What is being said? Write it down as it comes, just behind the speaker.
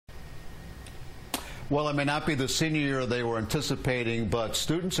Well, it may not be the senior year they were anticipating, but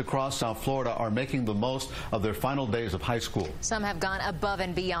students across South Florida are making the most of their final days of high school. Some have gone above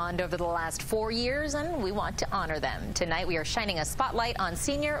and beyond over the last 4 years, and we want to honor them. Tonight, we are shining a spotlight on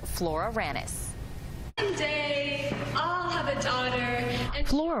senior Flora Ranis. Someday, I'll have a daughter.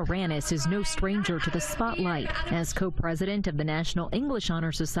 Flora Ranis is no stranger to the spotlight. As co-president of the National English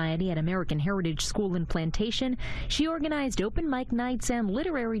Honor Society at American Heritage School in Plantation, she organized open mic nights and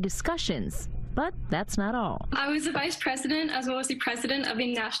literary discussions. But that's not all. I was the vice president as well as the president of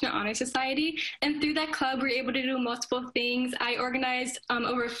the National Honor Society, and through that club we were able to do multiple things. I organized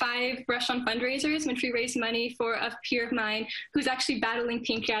over 5 restaurant fundraisers, which we raised money for a peer of mine who's actually battling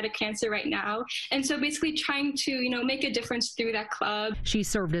pancreatic cancer right now, and so basically trying to make a difference through that club. She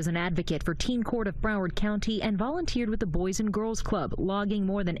served as an advocate for Teen Court of Broward County and volunteered with the Boys and Girls Club, logging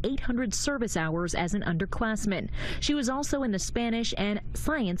more than 800 service hours as an underclassman. She was also in the Spanish and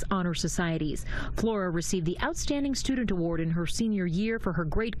Science Honor Societies. Flora received the Outstanding Student Award in her senior year for her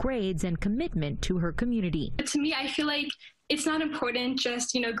great grades and commitment to her community. To me, I feel like it's not important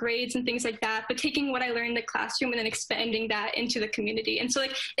just, grades and things like that, but taking what I learned in the classroom and then expanding that into the community. And so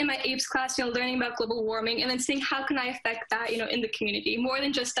like in my AISF class, learning about global warming and then seeing how can I affect that, in the community, more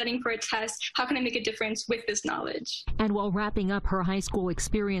than just studying for a test, how can I make a difference with this knowledge? And while wrapping up her high school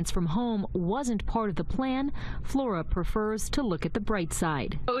experience from home wasn't part of the plan, Flora prefers to look at the bright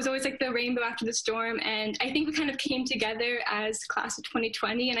side. It was always like the rainbow after the storm, and I think we kind of came together as class of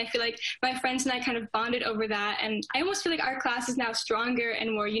 2020, and I feel like my friends and I kind of bonded over that, and I almost feel like our class is now stronger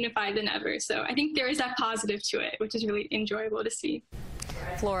and more unified than ever. So I think there is that positive to it, which is really enjoyable to see.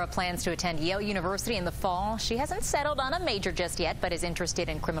 Flora plans to attend Yale University in the fall. She hasn't settled on a major just yet, but is interested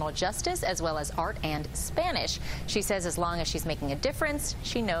in criminal justice as well as art and Spanish. She says as long as she's making a difference,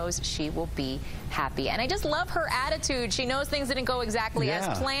 she knows she will be happy. And I just love her attitude. She knows things didn't go exactly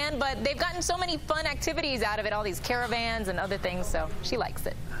as planned, but they've gotten so many fun activities out of it, all these caravans and other things, so she likes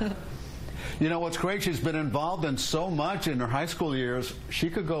it. You know what's great? She's been involved in so much in her high school years. She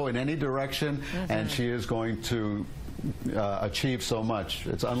could go in any direction, and she is going to achieve so much.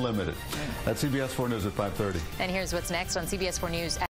 It's unlimited. That's CBS 4 News at 5:30. And here's what's next on CBS 4 News.